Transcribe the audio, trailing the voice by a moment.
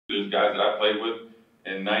There's guys that I played with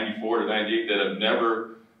in 94 to 98 that have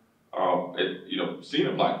never seen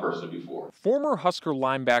a black person before. Former Husker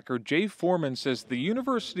linebacker Jay Foreman says the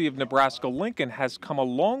University of Nebraska-Lincoln has come a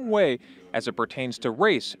long way as it pertains to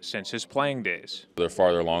race since his playing days. They're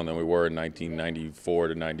farther along than we were in 1994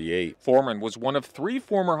 to 98. Foreman was one of 3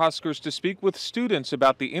 former Huskers to speak with students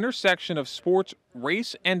about the intersection of sports,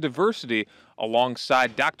 race, and diversity,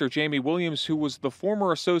 alongside Dr. Jamie Williams, who was the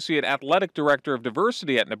former Associate Athletic Director of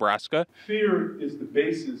Diversity at Nebraska. Fear is the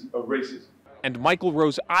basis of racism. And Michael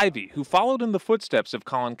Rose Ivy, who followed in the footsteps of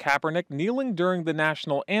Colin Kaepernick, kneeling during the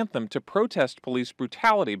national anthem to protest police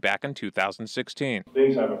brutality back in 2016.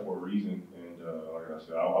 Things happen for a reason, and like I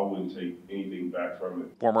said, I wouldn't take anything back from it.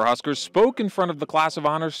 Former Huskers spoke in front of the class of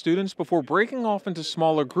honors students before breaking off into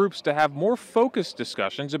smaller groups to have more focused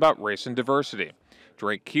discussions about race and diversity.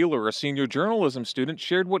 Drake Keeler, a senior journalism student,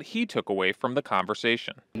 shared what he took away from the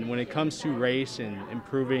conversation. When it comes to race and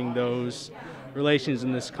improving those relations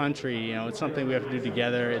in this country, it's something we have to do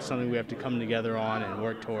together. It's something we have to come together on and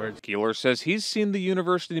work towards. Keeler says he's seen the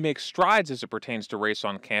university make strides as it pertains to race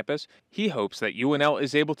on campus. He hopes that UNL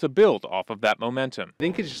is able to build off of that momentum. I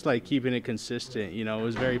think it's just like keeping it consistent. It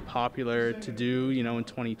was very popular to do, in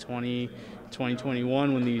 2020,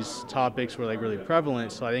 2021 when these topics were really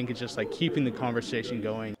prevalent. So I think it's just like keeping the conversation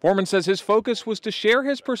going. Foreman says his focus was to share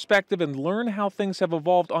his perspective and learn how things have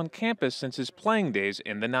evolved on campus since his playing days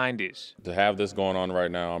in the 90s. To have this going on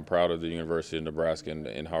right now, I'm proud of the University of Nebraska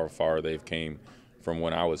and how far they've came from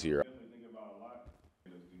when I was here.